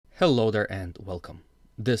Hello there and welcome.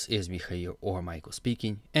 This is Mikhail or Michael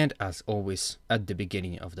speaking, and as always, at the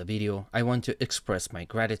beginning of the video, I want to express my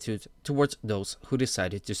gratitude towards those who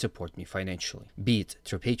decided to support me financially, be it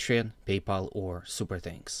through Patreon, PayPal, or Super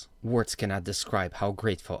Thanks. Words cannot describe how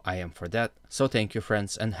grateful I am for that, so thank you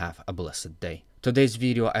friends and have a blessed day. Today's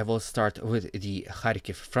video I will start with the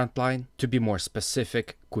Kharkiv front line, to be more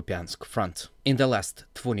specific, Kupiansk front. In the last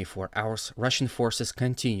 24 hours, Russian forces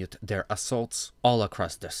continued their assaults all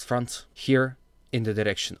across this front, here in the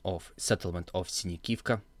direction of settlement of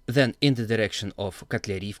Sinikivka, then in the direction of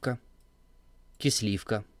Kotlyarivka,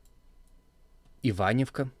 Kislivka,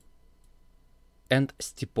 Ivanivka, and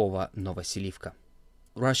Stepova Novoselivka.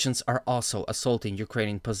 Russians are also assaulting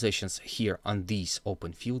Ukrainian positions here on these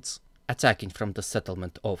open fields, attacking from the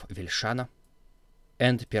settlement of Vilshana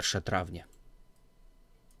and Pershatravnya.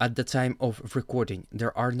 At the time of recording,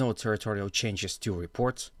 there are no territorial changes to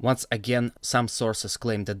report. Once again, some sources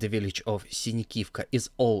claim that the village of Sinikivka is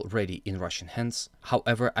already in Russian hands.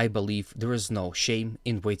 However, I believe there is no shame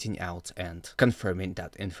in waiting out and confirming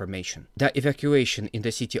that information. The evacuation in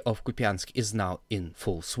the city of Kupiansk is now in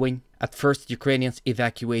full swing. At first, Ukrainians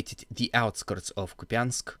evacuated the outskirts of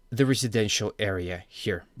Kupiansk, the residential area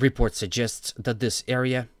here. Report suggests that this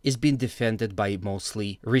area is being defended by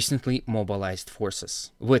mostly recently mobilized forces,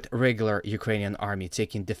 with regular Ukrainian army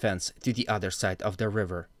taking defense to the other side of the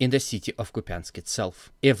river in the city of Kupiansk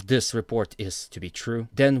itself. If this report is to be true,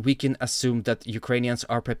 then we can assume that Ukrainians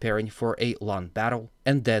are preparing for a long battle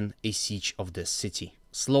and then a siege of this city.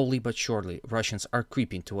 Slowly but surely, Russians are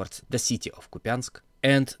creeping towards the city of Kupiansk,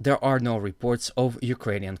 and there are no reports of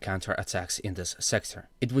Ukrainian counterattacks in this sector.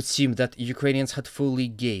 It would seem that Ukrainians had fully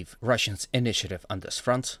gave Russians initiative on this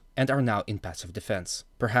front and are now in passive defense.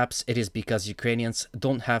 Perhaps it is because Ukrainians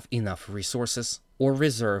don't have enough resources or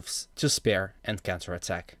reserves to spare and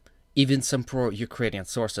counterattack. Even some pro-Ukrainian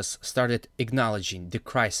sources started acknowledging the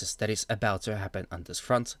crisis that is about to happen on this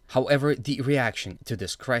front. However, the reaction to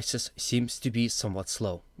this crisis seems to be somewhat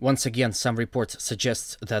slow. Once again, some reports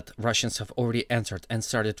suggest that Russians have already entered and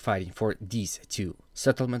started fighting for these two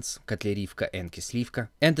settlements, Kotlyarivka and Kislivka,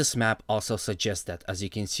 and this map also suggests that, as you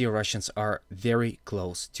can see, Russians are very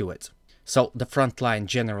close to it. So the front line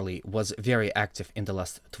generally was very active in the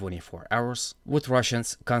last 24 hours, with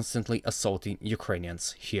Russians constantly assaulting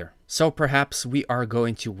Ukrainians here. So perhaps we are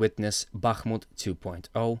going to witness Bakhmut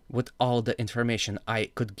 2.0. With all the information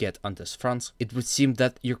I could get on this front, it would seem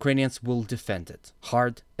that Ukrainians will defend it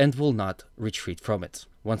hard and will not retreat from it.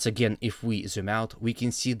 Once again, if we zoom out, we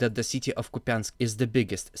can see that the city of Kupiansk is the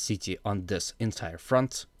biggest city on this entire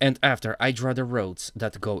front. And after I draw the roads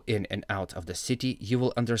that go in and out of the city, you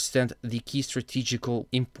will understand the key strategical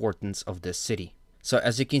importance of this city. So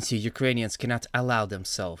as you can see, Ukrainians cannot allow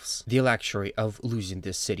themselves the luxury of losing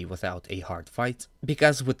this city without a hard fight,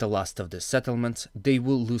 because with the loss of this settlement, they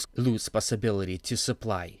will lose possibility to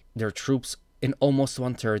supply their troops in almost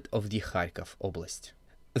 1/3 of the Kharkiv Oblast.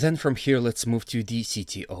 Then from here, let's move to the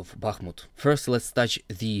city of Bakhmut. First, let's touch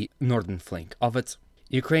the northern flank of it.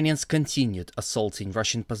 Ukrainians continued assaulting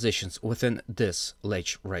Russian positions within this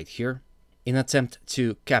ledge right here, in attempt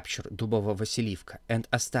to capture Dubovo-Vasilivka and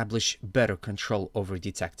establish better control over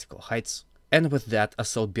the tactical heights, and with that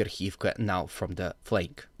assault Berkhivka now from the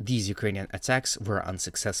flank. These Ukrainian attacks were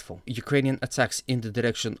unsuccessful. Ukrainian attacks in the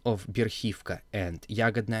direction of Berkhivka and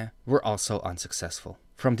Yagodnaya were also unsuccessful.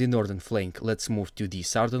 From the northern flank, let's move to the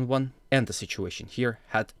southern one, and the situation here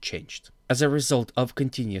had changed. As a result of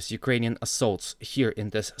continuous Ukrainian assaults here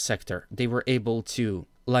in this sector, they were able to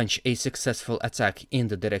launch a successful attack in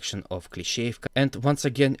the direction of Klishevka and once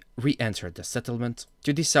again re-enter the settlement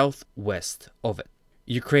to the southwest of it.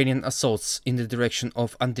 Ukrainian assaults in the direction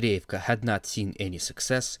of Andreevka had not seen any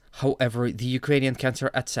success. However, the Ukrainian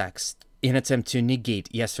counterattacks in attempt to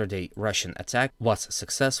negate yesterday's Russian attack was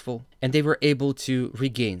successful, and they were able to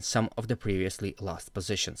regain some of the previously lost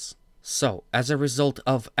positions. So, as a result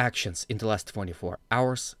of actions in the last 24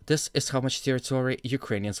 hours, this is how much territory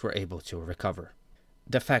Ukrainians were able to recover.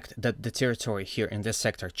 The fact that the territory here in this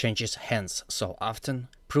sector changes hands so often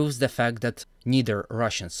proves the fact that neither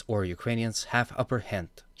Russians or Ukrainians have upper hand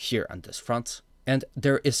here on this front, and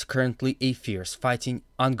there is currently a fierce fighting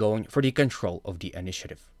ongoing for the control of the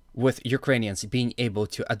initiative. With Ukrainians being able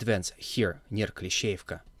to advance here near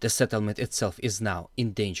Klishevka, the settlement itself is now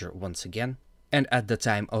in danger once again, and at the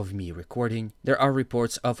time of me recording, there are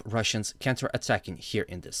reports of Russians counterattacking here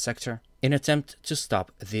in this sector in attempt to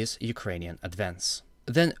stop this Ukrainian advance.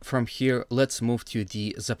 Then from here, let's move to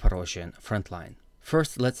the Zaporozhian front line.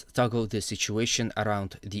 First, let's toggle the situation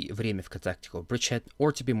around the Vremivka tactical bridgehead,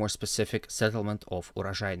 or to be more specific, settlement of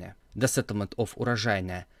Urozhaine. The settlement of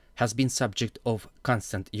Urozhaine has been subject of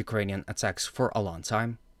constant Ukrainian attacks for a long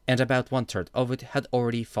time, and about 1/3 of it had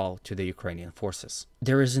already fallen to the Ukrainian forces.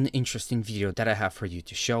 There is an interesting video that I have for you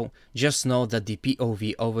to show. Just know that the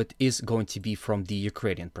POV of it is going to be from the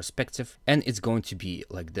Ukrainian perspective, and it's going to be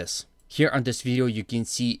like this. Here on this video you can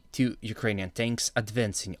see 2 Ukrainian tanks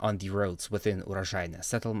advancing on the roads within Urozhaine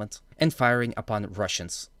settlement and firing upon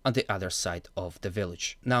Russians on the other side of the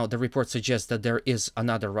village. Now the report suggests that there is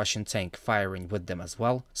another Russian tank firing with them as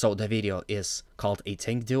well, so the video is called a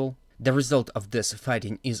tank duel. The result of this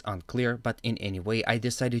fighting is unclear, but in any way I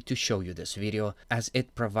decided to show you this video as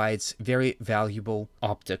it provides very valuable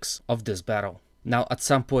optics of this battle. Now at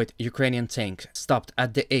some point Ukrainian tank stopped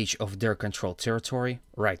at the edge of their controlled territory,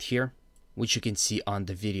 right here, which you can see on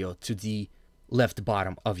the video to the left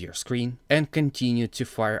bottom of your screen, and continued to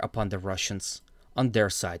fire upon the Russians on their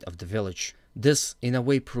side of the village. This in a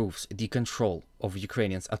way proves the control of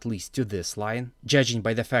Ukrainians at least to this line. Judging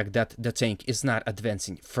by the fact that the tank is not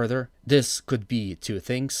advancing further, this could be 2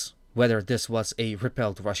 things: whether this was a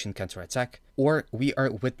repelled Russian counterattack, or we are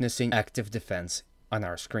witnessing active defense on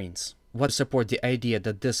our screens. What support the idea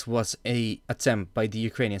that this was an attempt by the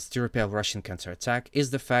Ukrainians to repel Russian counterattack is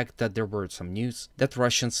the fact that there were some news that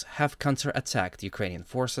Russians have counterattacked Ukrainian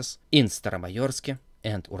forces in Staromayorsk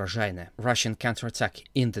and Urozhaine. Russian counterattack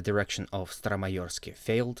in the direction of Staromayorsk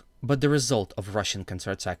failed, but the result of Russian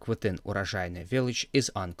counterattack within Urozhaine village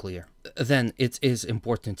is unclear. Then it is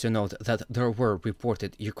important to note that there were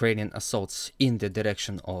reported Ukrainian assaults in the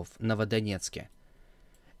direction of Novodonetsk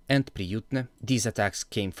and Priyutne. These attacks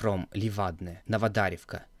came from Livadne,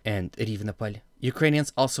 Novodarivka, and Rivnopol.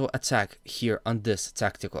 Ukrainians also attack here on this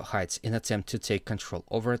tactical heights in attempt to take control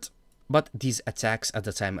over it, but these attacks at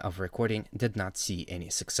the time of recording did not see any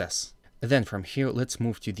success. Then from here let's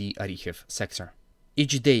move to the Orikhiv sector.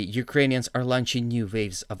 Each day Ukrainians are launching new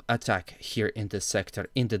waves of attack here in this sector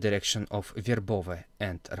in the direction of Verbove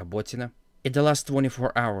and Rabotino. In the last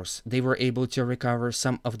 24 hours they were able to recover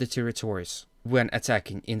some of the territories when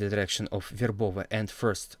attacking in the direction of Verbove and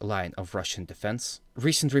first line of Russian defense.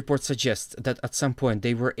 Recent reports suggest that at some point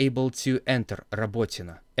they were able to enter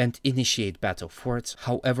Rabotino and initiate battle for it,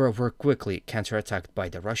 however were quickly counterattacked by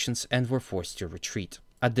the Russians and were forced to retreat.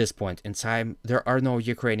 At this point in time there are no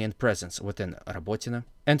Ukrainian presence within Rabotino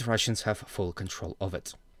and Russians have full control of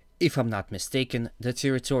it. If I'm not mistaken, the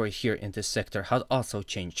territory here in this sector had also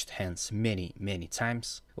changed hands many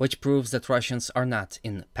times, which proves that Russians are not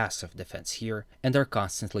in passive defense here and are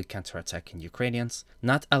constantly counterattacking Ukrainians,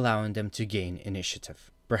 not allowing them to gain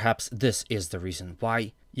initiative. Perhaps this is the reason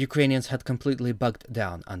why Ukrainians had completely bogged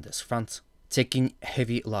down on this front, taking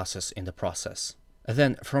heavy losses in the process.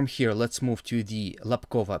 Then from here let's move to the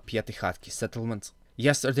Lapkova-Pyatikhatki settlement.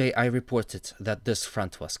 Yesterday I reported that this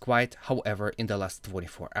front was quiet, however in the last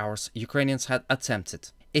 24 hours Ukrainians had attempted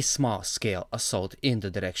a small-scale assault in the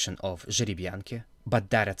direction of Zheribyanki, but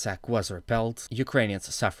that attack was repelled.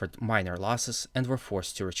 Ukrainians suffered minor losses and were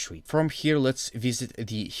forced to retreat. From here let's visit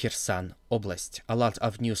the Kherson Oblast. A lot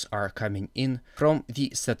of news are coming in from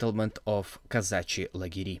the settlement of Kazachyi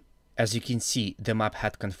Lagiri. As you can see, the map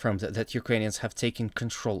had confirmed that Ukrainians have taken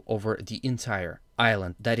control over the entire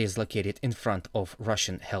island that is located in front of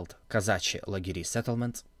Russian-held Kazachyi Lagiri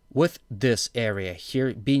settlement, with this area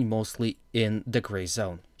here being mostly in the gray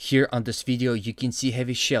zone. Here on this video you can see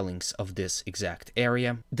heavy shellings of this exact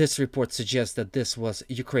area. This report suggests that this was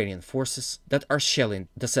Ukrainian forces that are shelling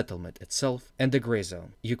the settlement itself and the gray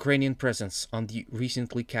zone. Ukrainian presence on the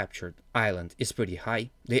recently captured island is pretty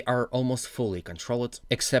high. They are almost fully controlled,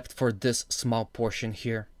 except for this small portion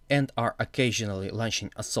here, and are occasionally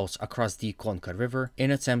launching assaults across the Konka River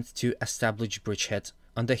in attempt to establish bridgehead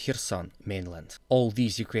on the Kherson mainland. All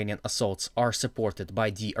these Ukrainian assaults are supported by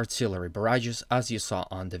the artillery barrages as you saw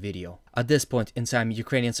on the video. At this point in time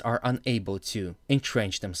Ukrainians are unable to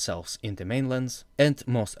entrench themselves in the mainlands, and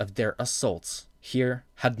most of their assaults here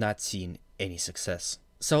had not seen any success.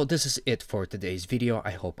 So this is it for today's video.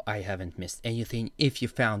 I hope I haven't missed anything. If you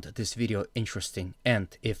found this video interesting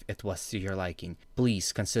and if it was to your liking,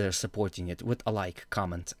 please consider supporting it with a like,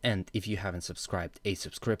 comment, and if you haven't subscribed, a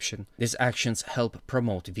subscription. These actions help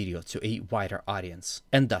promote video to a wider audience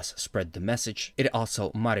and thus spread the message. It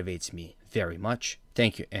also motivates me very much.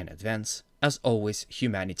 Thank you in advance. As always,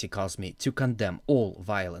 humanity calls me to condemn all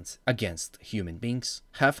violence against human beings.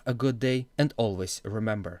 Have a good day and always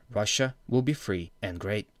remember, Russia will be free and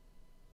great.